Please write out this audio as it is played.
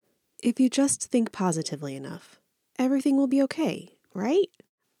If you just think positively enough, everything will be okay, right?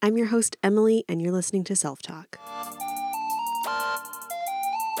 I'm your host, Emily, and you're listening to Self Talk.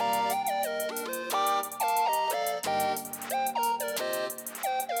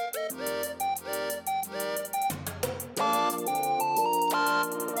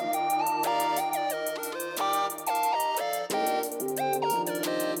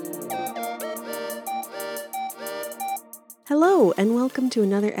 Hello, and welcome to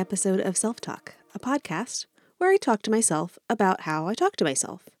another episode of Self Talk, a podcast where I talk to myself about how I talk to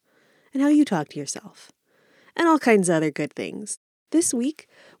myself, and how you talk to yourself, and all kinds of other good things. This week,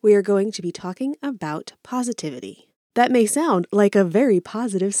 we are going to be talking about positivity. That may sound like a very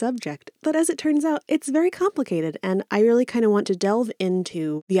positive subject, but as it turns out, it's very complicated, and I really kind of want to delve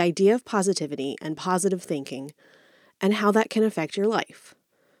into the idea of positivity and positive thinking, and how that can affect your life,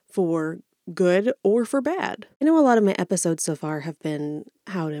 for good or for bad. I know a lot of my episodes so far have been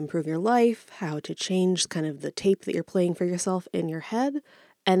how to improve your life, how to change kind of the tape that you're playing for yourself in your head,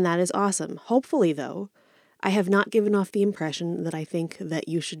 and that is awesome. Hopefully, though, I have not given off the impression that I think that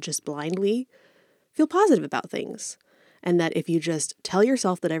you should just blindly feel positive about things, and that if you just tell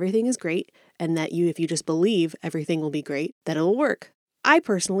yourself that everything is great, and that if you just believe everything will be great, that it'll work. I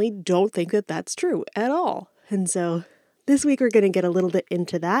personally don't think that that's true at all, and so this week we're going to get a little bit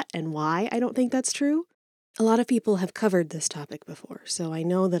into that and why I don't think that's true. A lot of people have covered this topic before, so I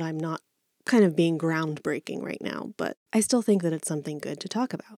know that I'm not kind of being groundbreaking right now, but I still think that it's something good to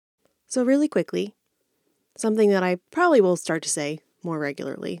talk about. So really quickly, something that I probably will start to say more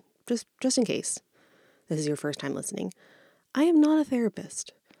regularly, just in case this is your first time listening. I am not a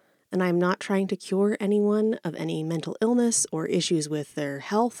therapist, and I'm not trying to cure anyone of any mental illness or issues with their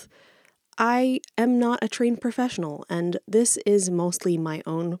health. I am not a trained professional, and this is mostly my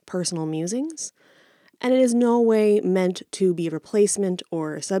own personal musings, and it is no way meant to be a replacement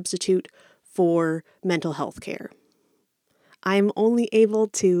or a substitute for mental health care. I'm only able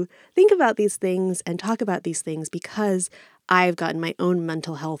to think about these things and talk about these things because I've gotten my own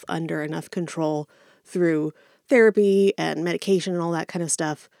mental health under enough control through therapy and medication and all that kind of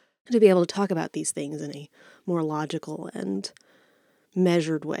stuff to be able to talk about these things in a more logical and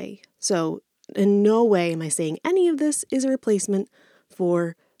measured way. So in no way am I saying any of this is a replacement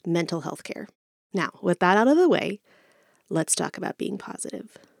for mental health care. Now, with that out of the way, let's talk about being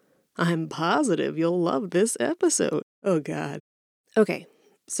positive. I'm positive you'll love this episode. Oh God. Okay,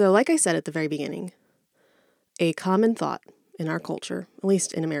 so like I said at the very beginning, a common thought in our culture, at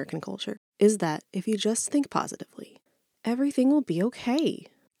least in American culture, is that if you just think positively, everything will be okay.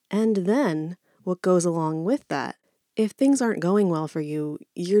 And then what goes along with that, if things aren't going well for you,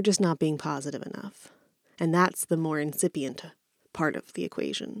 you're just not being positive enough. And that's the more incipient part of the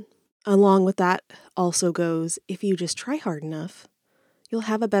equation. Along with that also goes, if you just try hard enough, you'll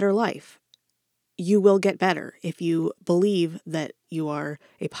have a better life. You will get better if you believe that you are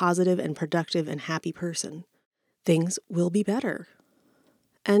a positive and productive and happy person. Things will be better.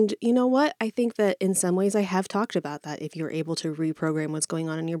 And you know what? I think that in some ways I have talked about that. If you're able to reprogram what's going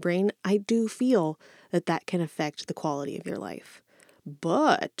on in your brain, I do feel that that can affect the quality of your life.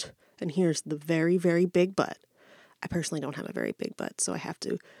 But, and here's the very, very big but. I personally don't have a very big but, so I have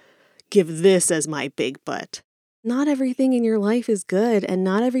to give this as my big but. Not everything in your life is good, and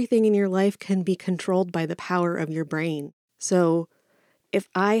not everything in your life can be controlled by the power of your brain. So if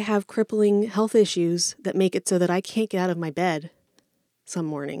I have crippling health issues that make it so that I can't get out of my bed some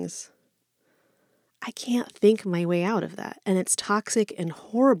mornings, I can't think my way out of that. And it's toxic and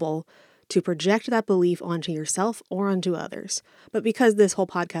horrible to project that belief onto yourself or onto others. But because this whole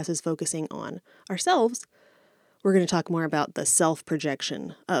podcast is focusing on ourselves, we're going to talk more about the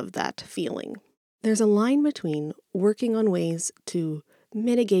self-projection of that feeling. There's a line between working on ways to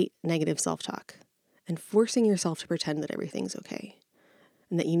mitigate negative self-talk and forcing yourself to pretend that everything's okay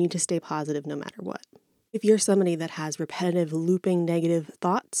and that you need to stay positive no matter what. If you're somebody that has repetitive, looping negative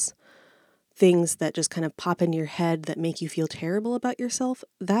thoughts, things that just kind of pop into your head that make you feel terrible about yourself,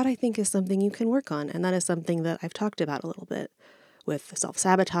 that I think is something you can work on. And that is something that I've talked about a little bit with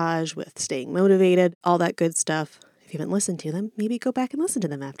self-sabotage, with staying motivated, all that good stuff. If you haven't listened to them, maybe go back and listen to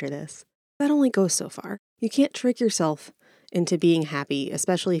them after this. That only goes so far. You can't trick yourself into being happy,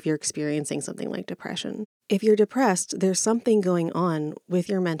 especially if you're experiencing something like depression. If you're depressed, there's something going on with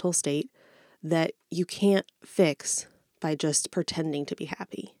your mental state that you can't fix by just pretending to be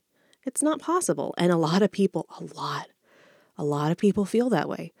happy. It's not possible. And a lot of people feel that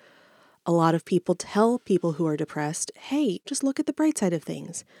way. A lot of people tell people who are depressed, hey, just look at the bright side of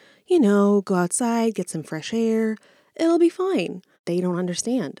things. You know, go outside, get some fresh air. It'll be fine. They don't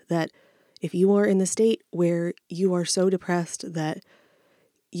understand that if you are in the state where you are so depressed that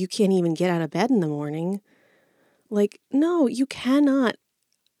you can't even get out of bed in the morning. Like, no, you cannot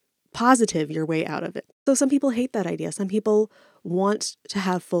positive your way out of it. So some people hate that idea. Some people want to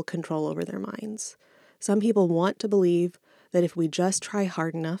have full control over their minds. Some people want to believe that if we just try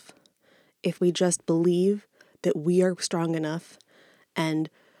hard enough, if we just believe that we are strong enough and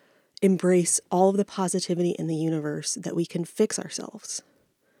embrace all of the positivity in the universe, that we can fix ourselves.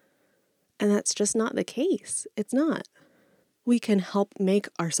 And that's just not the case. It's not. We can help make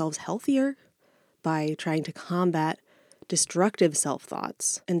ourselves healthier by trying to combat destructive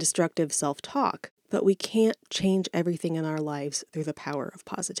self-thoughts and destructive self-talk, but we can't change everything in our lives through the power of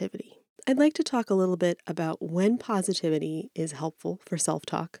positivity. I'd like to talk a little bit about when positivity is helpful for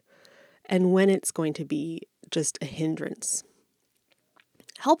self-talk and when it's going to be just a hindrance.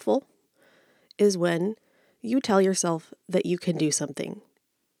 Helpful is when you tell yourself that you can do something,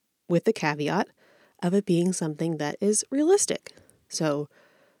 with the caveat of it being something that is realistic. So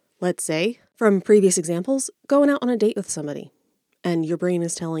let's say, from previous examples, going out on a date with somebody and your brain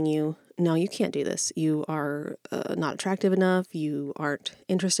is telling you, no, you can't do this. You are not attractive enough, you aren't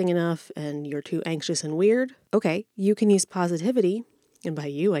interesting enough, and you're too anxious and weird. Okay, you can use positivity, and by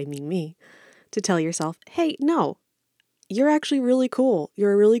you I mean me, to tell yourself, hey, no, you're actually really cool.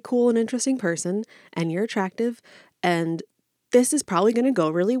 You're a really cool and interesting person, and you're attractive, and this is probably going to go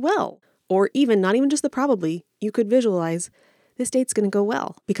really well. Or even, not even just the probably, you could visualize, this date's going to go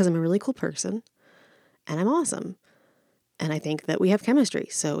well because I'm a really cool person and I'm awesome. And I think that we have chemistry,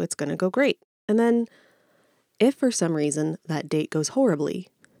 so it's going to go great. And then if for some reason that date goes horribly,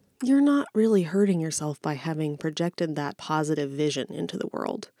 you're not really hurting yourself by having projected that positive vision into the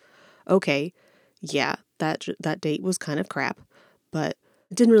world. Okay, yeah, that date was kind of crap, but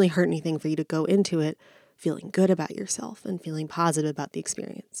it didn't really hurt anything for you to go into it feeling good about yourself and feeling positive about the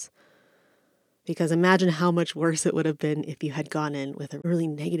experience. Because imagine how much worse it would have been if you had gone in with a really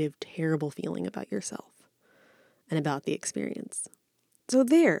negative, terrible feeling about yourself and about the experience. So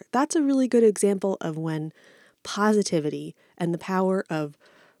that's a really good example of when positivity and the power of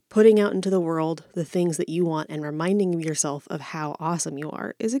putting out into the world the things that you want and reminding yourself of how awesome you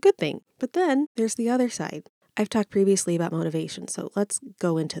are is a good thing. But then there's the other side. I've talked previously about motivation, so let's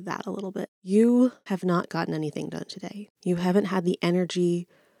go into that a little bit. You have not gotten anything done today. You haven't had the energy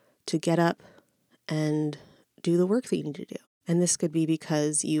to get up and do the work that you need to do. And this could be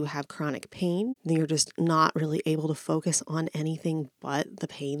because you have chronic pain, and you're just not really able to focus on anything but the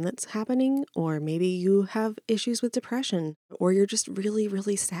pain that's happening, or maybe you have issues with depression, or you're just really,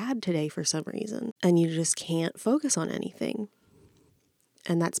 really sad today for some reason, and you just can't focus on anything.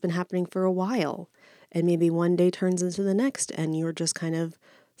 And that's been happening for a while, and maybe one day turns into the next, and you're just kind of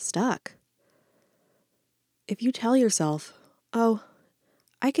stuck. If you tell yourself, oh,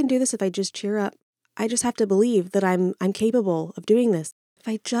 I can do this if I just cheer up. I just have to believe that I'm capable of doing this. If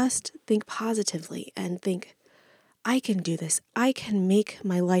I just think positively and think, I can do this, I can make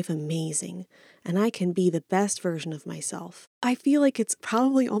my life amazing, and I can be the best version of myself. I feel like it's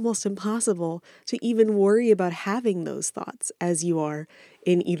probably almost impossible to even worry about having those thoughts as you are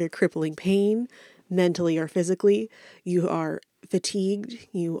in either crippling pain, mentally or physically. You are fatigued,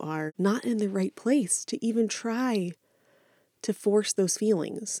 you are not in the right place to even try to force those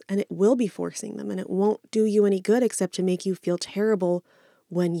feelings, and it will be forcing them, and it won't do you any good except to make you feel terrible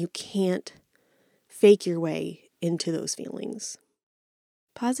when you can't fake your way into those feelings.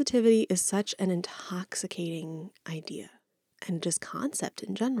 Positivity is such an intoxicating idea and just concept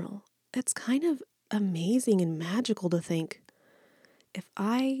in general. It's kind of amazing and magical to think, if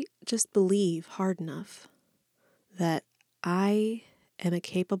I just believe hard enough that I am a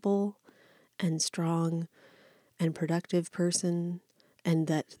capable and strong and productive person, and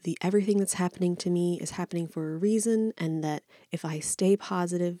that everything that's happening to me is happening for a reason, and that if I stay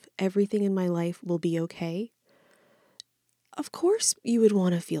positive, everything in my life will be okay. Of course you would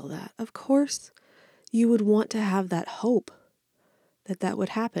want to feel that. Of course you would want to have that hope that would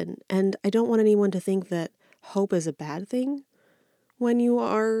happen. And I don't want anyone to think that hope is a bad thing when you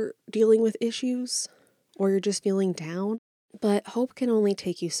are dealing with issues or you're just feeling down. But hope can only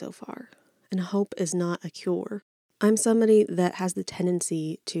take you so far, and hope is not a cure. I'm somebody that has the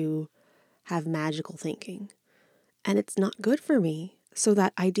tendency to have magical thinking, and it's not good for me. So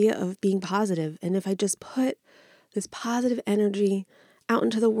that idea of being positive, and if I just put this positive energy out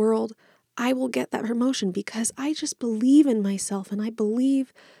into the world, I will get that promotion because I just believe in myself, and I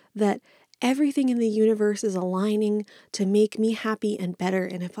believe that everything in the universe is aligning to make me happy and better.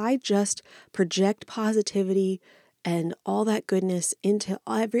 And if I just project positivity and all that goodness into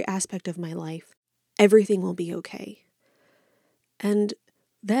every aspect of my life, everything will be okay. And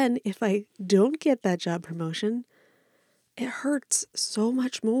then if I don't get that job promotion, it hurts so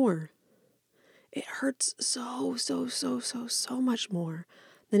much more. It hurts so much more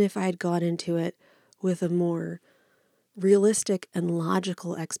than if I had gone into it with a more realistic and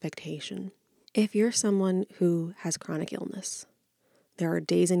logical expectation. If you're someone who has chronic illness, there are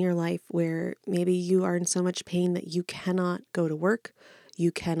days in your life where maybe you are in so much pain that you cannot go to work,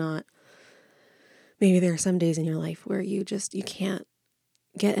 maybe there are some days in your life where you can't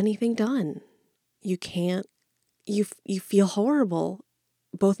get anything done. You feel horrible,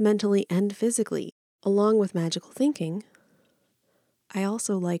 both mentally and physically. Along with magical thinking, I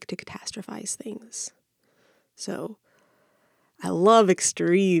also like to catastrophize things. So I love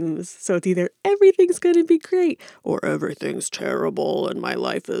extremes. So it's either everything's going to be great or everything's terrible and my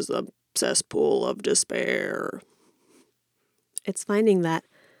life is a cesspool of despair. It's finding that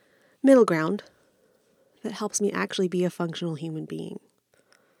middle ground that helps me actually be a functional human being.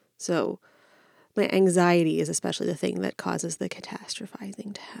 So my anxiety is especially the thing that causes the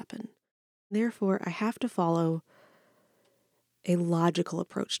catastrophizing to happen. Therefore, I have to follow a logical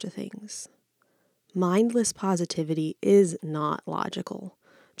approach to things. Mindless positivity is not logical,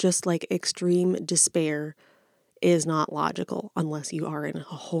 just like extreme despair is not logical unless you are in a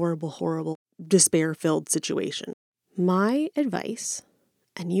horrible despair-filled situation. My advice,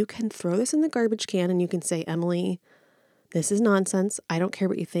 and you can throw this in the garbage can and you can say, Emily, this is nonsense. I don't care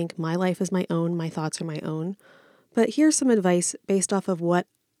what you think. My life is my own. My thoughts are my own. But here's some advice based off of what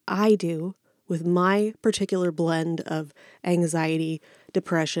I do with my particular blend of anxiety,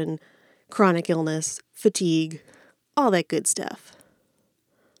 depression, chronic illness, fatigue, all that good stuff.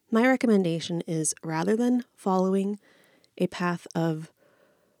 My recommendation is rather than following a path of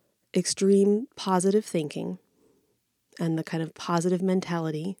extreme positive thinking and the kind of positive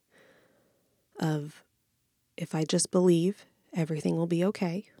mentality of if I just believe, everything will be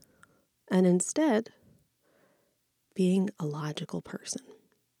okay, and instead being a logical person.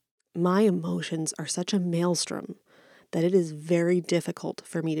 My emotions are such a maelstrom that it is very difficult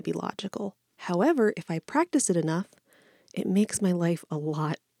for me to be logical. However, if I practice it enough, it makes my life a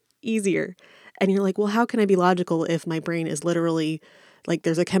lot easier. And you're like, well, how can I be logical if my brain is literally like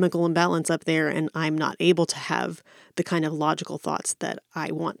there's a chemical imbalance up there and I'm not able to have the kind of logical thoughts that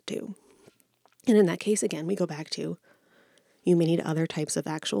I want to? And in that case, again, we go back to you may need other types of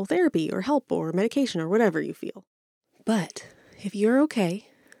actual therapy or help or medication or whatever you feel. But if you're okay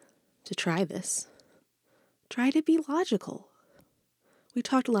to try this, try to be logical. We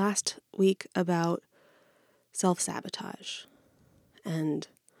talked last week about self-sabotage and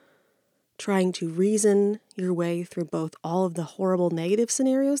trying to reason your way through both all of the horrible negative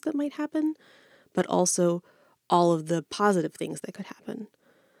scenarios that might happen, but also all of the positive things that could happen.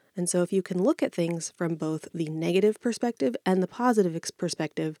 And so if you can look at things from both the negative perspective and the positive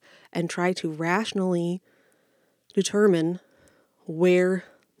perspective and try to rationally determine where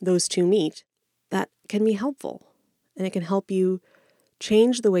those two meet, that can be helpful. And it can help you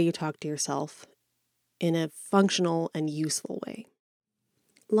change the way you talk to yourself in a functional and useful way.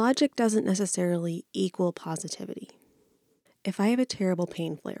 Logic doesn't necessarily equal positivity. If I have a terrible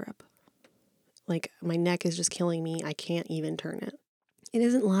pain flare-up, like my neck is just killing me, I can't even turn it, it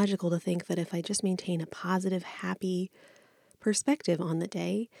isn't logical to think that if I just maintain a positive, happy perspective on the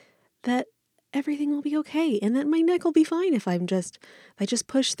day, that everything will be okay and that my neck will be fine if I just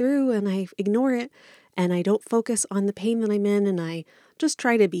push through and I ignore it and I don't focus on the pain that I'm in and I just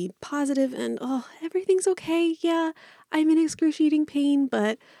try to be positive and, everything's okay. Yeah, I'm in excruciating pain,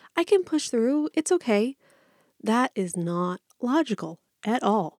 but I can push through. It's okay. That is not logical at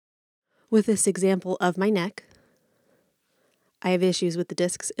all. With this example of my neck, I have issues with the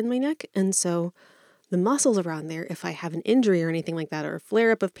discs in my neck, and so the muscles around there, if I have an injury or anything like that or a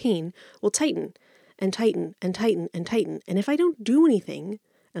flare-up of pain, will tighten and tighten and tighten and tighten. And if I don't do anything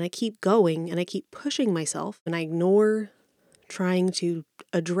and I keep going and I keep pushing myself and I ignore trying to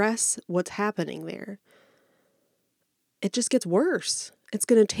address what's happening there, it just gets worse. It's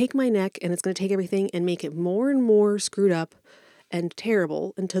going to take my neck and it's going to take everything and make it more and more screwed up and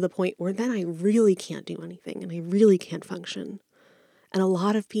terrible, and to the point where then I really can't do anything and I really can't function. And a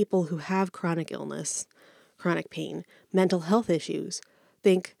lot of people who have chronic illness, chronic pain, mental health issues,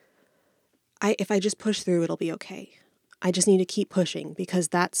 think, if I just push through, it'll be okay. I just need to keep pushing because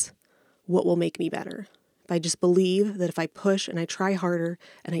that's what will make me better. If I just believe that if I push and I try harder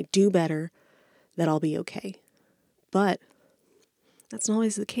and I do better, that I'll be okay. But that's not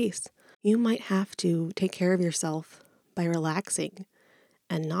always the case. You might have to take care of yourself by relaxing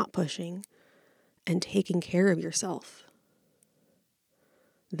and not pushing and taking care of yourself.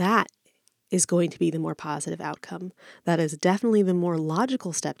 That is going to be the more positive outcome. That is definitely the more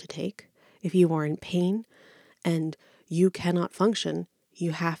logical step to take if you are in pain and you cannot function,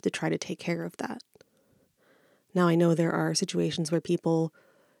 you have to try to take care of that. Now, I know there are situations where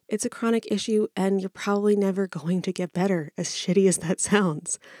it's a chronic issue and you're probably never going to get better, as shitty as that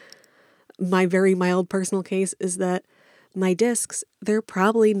sounds. My very mild personal case is that my discs, they're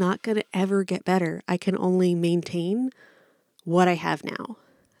probably not going to ever get better. I can only maintain what I have now.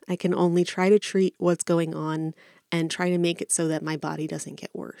 I can only try to treat what's going on and try to make it so that my body doesn't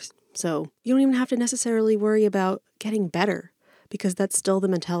get worse. So you don't even have to necessarily worry about getting better, because that's still the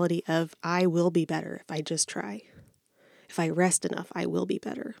mentality of I will be better if I just try. If I rest enough, I will be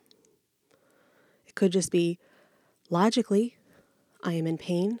better. It could just be, logically, I am in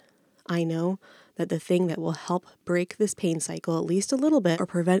pain. I know that the thing that will help break this pain cycle at least a little bit or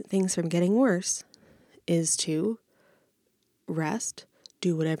prevent things from getting worse is to rest,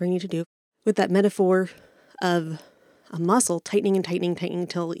 do whatever you need to do. With that metaphor of a muscle tightening and tightening, tightening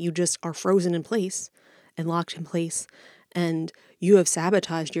until you just are frozen in place and locked in place, and you have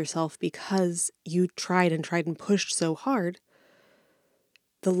sabotaged yourself because you tried and pushed so hard,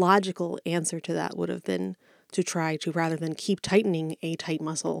 the logical answer to that would have been to try to, rather than keep tightening a tight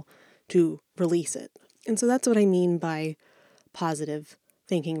muscle, to release it. And so that's what I mean by positive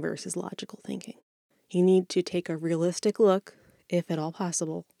thinking versus logical thinking. You need to take a realistic look, if at all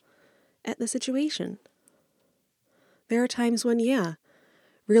possible, at the situation. There are times when,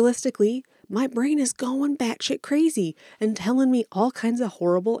 realistically, my brain is going batshit crazy and telling me all kinds of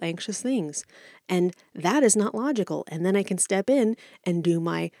horrible, anxious things. And that is not logical. And then I can step in and do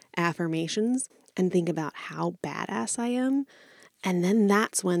my affirmations and think about how badass I am. And then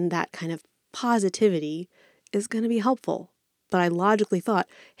that's when that kind of positivity is going to be helpful. But I logically thought,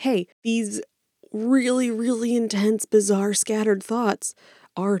 hey, these really, really intense, bizarre, scattered thoughts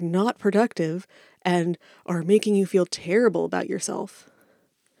are not productive and are making you feel terrible about yourself.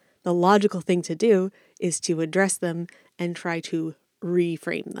 The logical thing to do is to address them and try to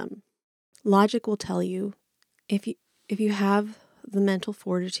reframe them. Logic will tell you, if you have the mental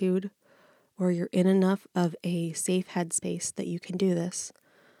fortitude, or you're in enough of a safe headspace that you can do this,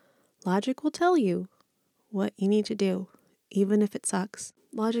 logic will tell you what you need to do, even if it sucks.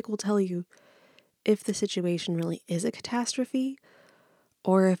 Logic will tell you if the situation really is a catastrophe,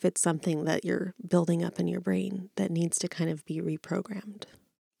 or if it's something that you're building up in your brain that needs to kind of be reprogrammed.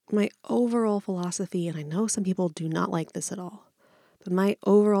 My overall philosophy, and I know some people do not like this at all, but my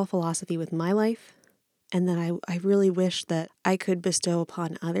overall philosophy with my life, and that I really wish that I could bestow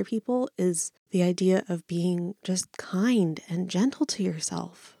upon other people, is the idea of being just kind and gentle to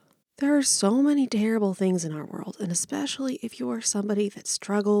yourself. There are so many terrible things in our world, and especially if you are somebody that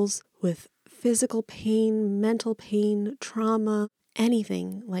struggles with physical pain, mental pain, trauma,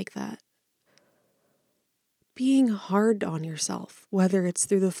 anything like that. Being hard on yourself, whether it's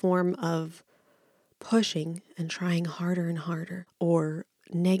through the form of pushing and trying harder and harder, or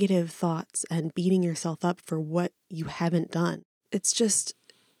negative thoughts and beating yourself up for what you haven't done.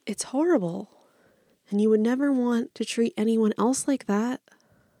 It's horrible. And you would never want to treat anyone else like that.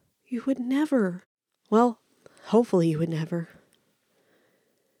 You would never. Well, hopefully you would never.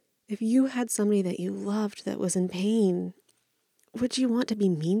 If you had somebody that you loved that was in pain, would you want to be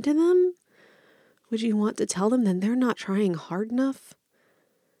mean to them? Would you want to tell them that they're not trying hard enough?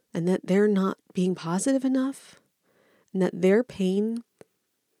 And that they're not being positive enough? And that their pain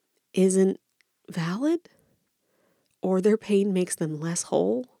isn't valid? Or their pain makes them less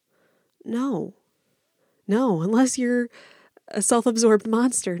whole? No, unless you're a self-absorbed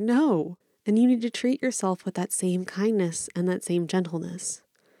monster, no. And you need to treat yourself with that same kindness and that same gentleness.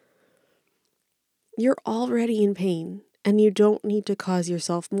 You're already in pain, and you don't need to cause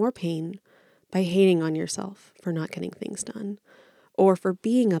yourself more pain by hating on yourself for not getting things done, or for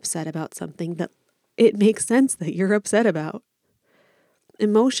being upset about something that it makes sense that you're upset about.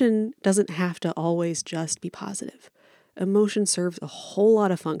 Emotion doesn't have to always just be positive. Emotion serves a whole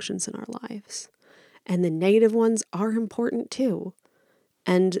lot of functions in our lives. And the negative ones are important too.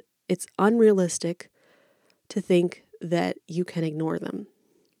 And it's unrealistic to think that you can ignore them.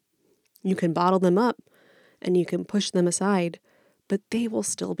 You can bottle them up and you can push them aside, but they will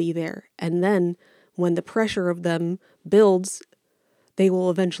still be there. And then when the pressure of them builds, they will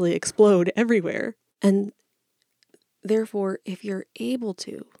eventually explode everywhere. And therefore, if you're able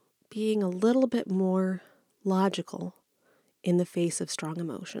to, being a little bit more logical in the face of strong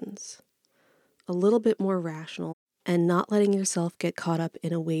emotions, a little bit more rational, and not letting yourself get caught up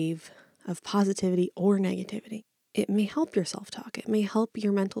in a wave of positivity or negativity, it may help your self-talk. It may help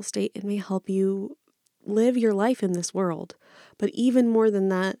your mental state. It may help you live your life in this world. But even more than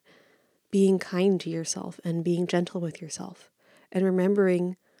that, being kind to yourself and being gentle with yourself and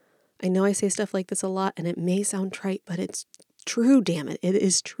remembering, I know I say stuff like this a lot and it may sound trite, but it's true, damn it. It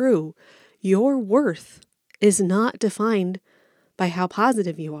is true. Your worth is not defined by how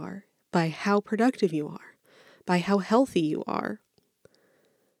positive you are, by how productive you are, by how healthy you are.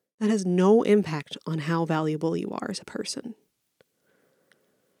 That has no impact on how valuable you are as a person.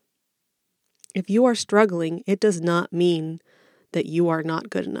 If you are struggling, it does not mean that you are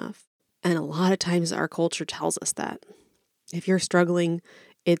not good enough. And a lot of times our culture tells us that. If you're struggling,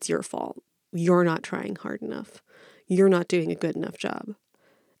 it's your fault. You're not trying hard enough. You're not doing a good enough job.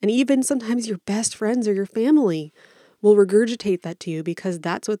 And even sometimes your best friends or your family will regurgitate that to you because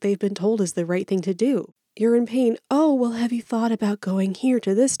that's what they've been told is the right thing to do. You're in pain. Oh, well, have you thought about going here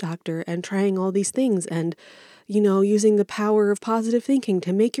to this doctor and trying all these things and, using the power of positive thinking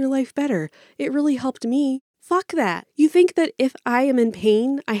to make your life better? It really helped me. Fuck that. You think that if I am in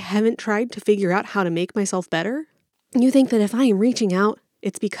pain, I haven't tried to figure out how to make myself better? You think that if I am reaching out,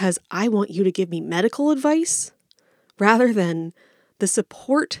 it's because I want you to give me medical advice rather than the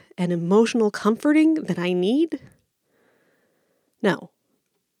support and emotional comforting that I need? No.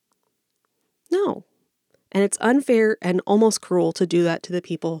 And it's unfair and almost cruel to do that to the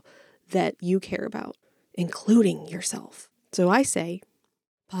people that you care about, including yourself. So I say,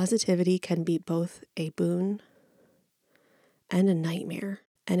 positivity can be both a boon and a nightmare.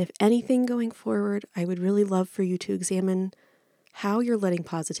 And if anything going forward, I would really love for you to examine how you're letting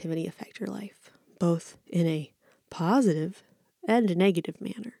positivity affect your life, both in a positive and a negative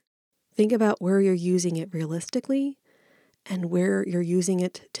manner. Think about where you're using it realistically and where you're using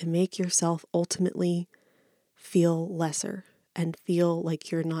it to make yourself ultimately feel lesser and feel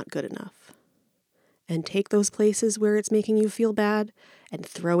like you're not good enough. And take those places where it's making you feel bad and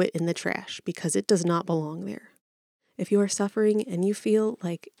throw it in the trash because it does not belong there. If you are suffering and you feel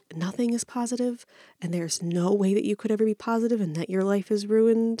like nothing is positive and there's no way that you could ever be positive and that your life is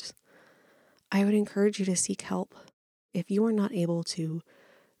ruined, I would encourage you to seek help. If you are not able to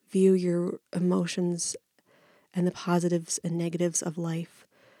view your emotions and the positives and negatives of life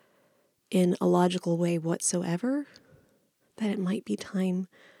in a logical way whatsoever, that it might be time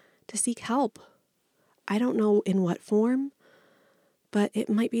to seek help. I don't know in what form, but it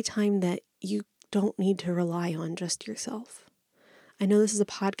might be time that you don't need to rely on just yourself. I know this is a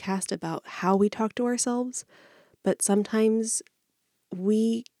podcast about how we talk to ourselves, but sometimes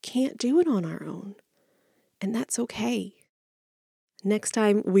we can't do it on our own, and that's okay. Next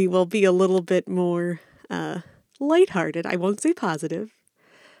time we will be a little bit more lighthearted. I won't say positive,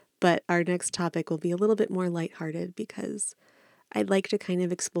 but our next topic will be a little bit more lighthearted because I'd like to kind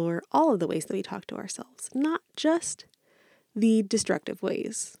of explore all of the ways that we talk to ourselves, not just the destructive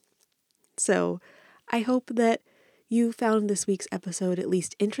ways. So I hope that you found this week's episode at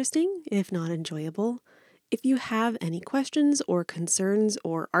least interesting, if not enjoyable. If you have any questions or concerns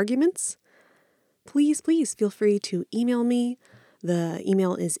or arguments, please feel free to email me. The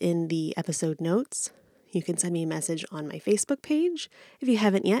email is in the episode notes. You can send me a message on my Facebook page. If you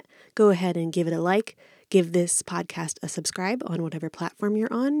haven't yet, go ahead and give it a like. Give this podcast a subscribe on whatever platform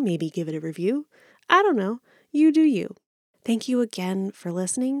you're on. Maybe give it a review. I don't know. You do you. Thank you again for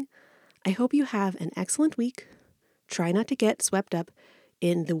listening. I hope you have an excellent week. Try not to get swept up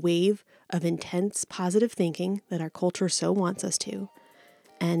in the wave of intense positive thinking that our culture so wants us to.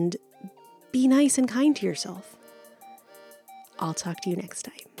 And be nice and kind to yourself. I'll talk to you next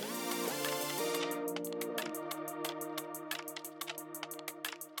time.